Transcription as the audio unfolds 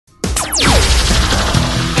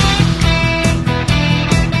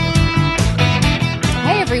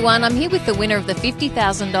everyone. I'm here with the winner of the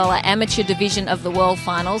 $50,000 amateur division of the World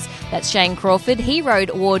Finals. That's Shane Crawford. He rode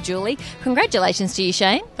War Julie. Congratulations to you,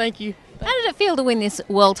 Shane. Thank you. How did it feel to win this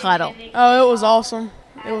world title? Oh, it was awesome.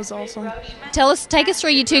 It was awesome. Take us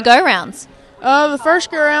through your two go-rounds. The first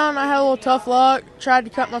go-round, I had a little tough luck. Tried to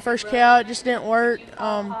cut my first cow. It just didn't work.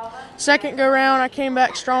 Second go-round, I came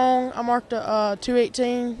back strong. I marked a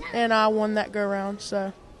 218, and I won that go-round.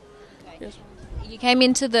 So, yes. You came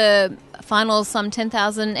into the finals some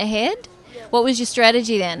 10,000 ahead. What was your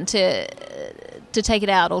strategy then to take it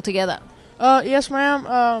out altogether? Yes,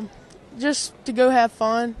 ma'am. Just to go have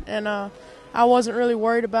fun, and I wasn't really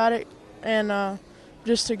worried about it, and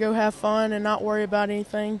just to go have fun and not worry about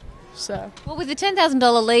anything. So. Well, with the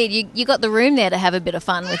 $10,000 lead, you got the room there to have a bit of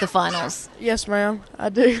fun with the finals. Yes, ma'am. I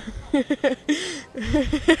do.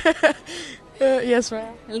 Yes,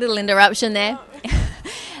 ma'am. A little interruption there.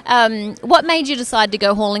 What made you decide to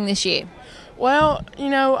go hauling this year? Well,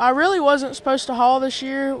 I really wasn't supposed to haul this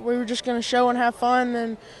year. We were just going to show and have fun.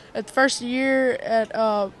 And at the first of the year at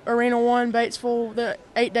Arena 1, Batesville, the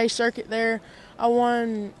 8-day circuit there, I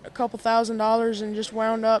won a couple $1,000s and just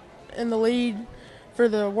wound up in the lead for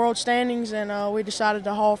the world standings, and we decided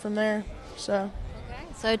to haul from there. So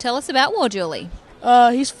tell us about War Julie.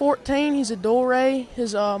 He's 14. He's a dual ray.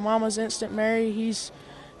 His mama's Instant Mary. He's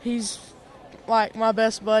like my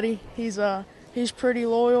best buddy. He's pretty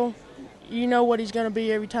loyal. You know what he's going to be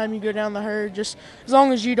every time you go down the herd. Just as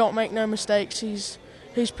long as you don't make no mistakes, he's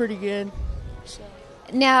pretty good. So.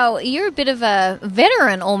 Now, you're a bit of a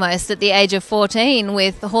veteran almost at the age of 14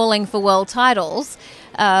 with hauling for world titles.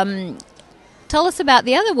 Tell us about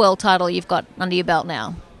the other world title you've got under your belt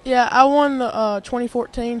now. Yeah, I won the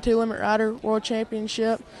 2014 Two-Limit Rider World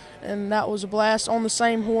Championship, and that was a blast. On the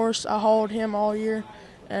same horse, I hauled him all year,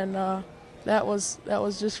 and that was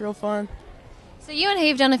just real fun. So you and he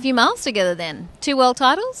have done a few miles together then? 2 world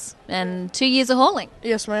titles and 2 years of hauling?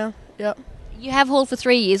 Yes, ma'am. Yep. You have hauled for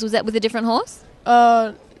 3 years. Was that with a different horse?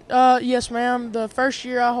 Yes, ma'am. The first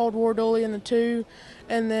year I hauled War Julie in the 2,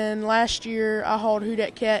 and then last year I hauled Who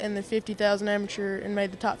Dat Cat in the 50,000 amateur and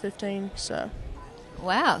made the top 15. So.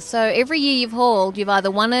 Wow. So every year you've hauled, you've either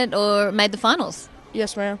won it or made the finals?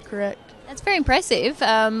 Yes, ma'am. Correct. That's very impressive.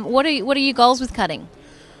 What are your goals with cutting?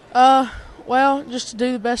 Well, just to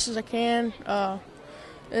do the best as I can.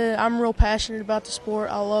 I'm real passionate about the sport.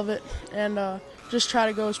 I love it, and just try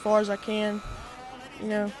to go as far as I can.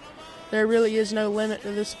 There really is no limit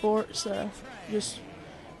to this sport, so just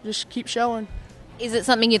keep showing. Is it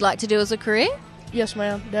something you'd like to do as a career? Yes,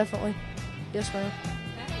 ma'am, definitely. Yes, ma'am.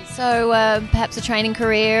 So perhaps a training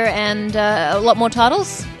career and a lot more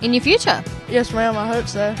titles in your future? Yes, ma'am, I hope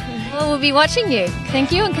so. Well, we'll be watching you.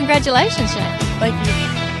 Thank you and congratulations, Shane. Thank you.